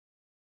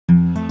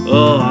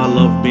Oh, I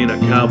love being a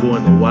cowboy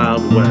in the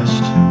Wild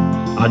West.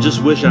 I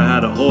just wish I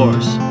had a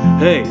horse.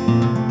 Hey,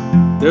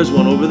 there's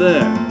one over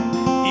there.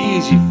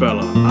 Easy,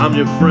 fella, I'm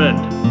your friend.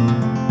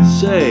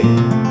 Say,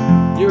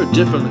 you're a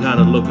different kind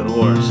of looking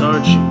horse,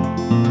 aren't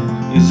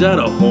you? Is that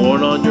a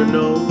horn on your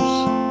nose?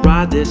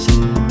 Ride this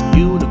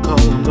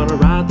unicorn, gonna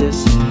ride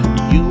this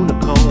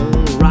unicorn,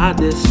 ride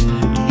this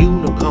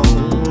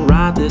unicorn,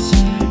 ride this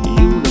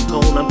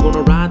unicorn, I'm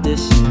gonna ride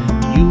this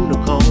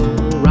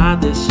unicorn,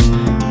 ride this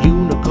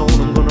unicorn,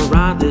 I'm gonna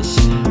ride this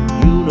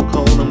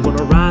unicorn, I'm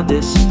gonna ride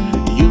this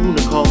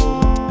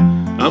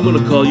unicorn. I'm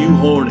gonna call you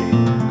Horny,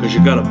 cause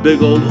you got a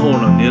big old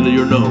horn on the end of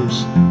your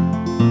nose.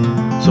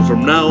 So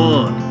from now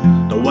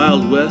on, the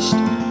Wild West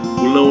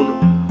will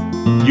know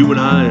you and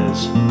I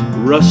as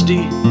Rusty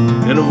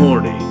and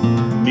Horny.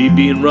 Me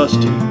being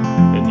Rusty,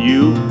 and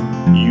you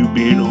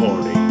being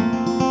Horny.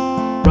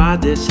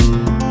 Ride this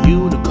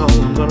unicorn,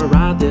 I'm gonna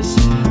ride this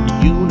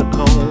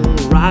unicorn,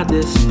 ride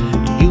this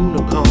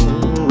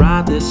unicorn,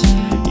 ride this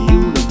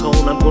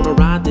unicorn, I'm gonna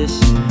ride this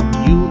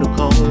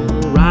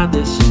unicorn, ride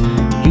this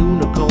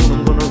unicorn,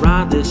 I'm gonna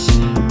ride this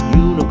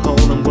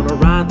unicorn, I'm gonna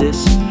ride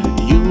this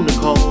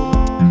unicorn.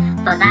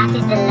 For that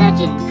is the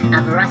legend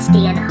of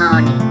Rusty and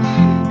Horny,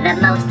 the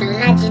most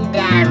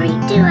legendary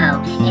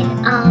duo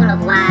in all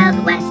of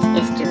Wild West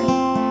history.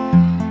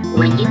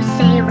 When you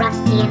say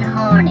Rusty and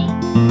Horny,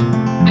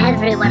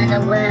 everyone in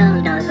the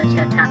world knows what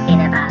you're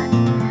talking about.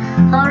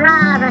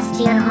 Hurrah,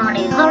 Rusty and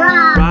Horny,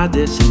 hurrah! Ride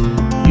this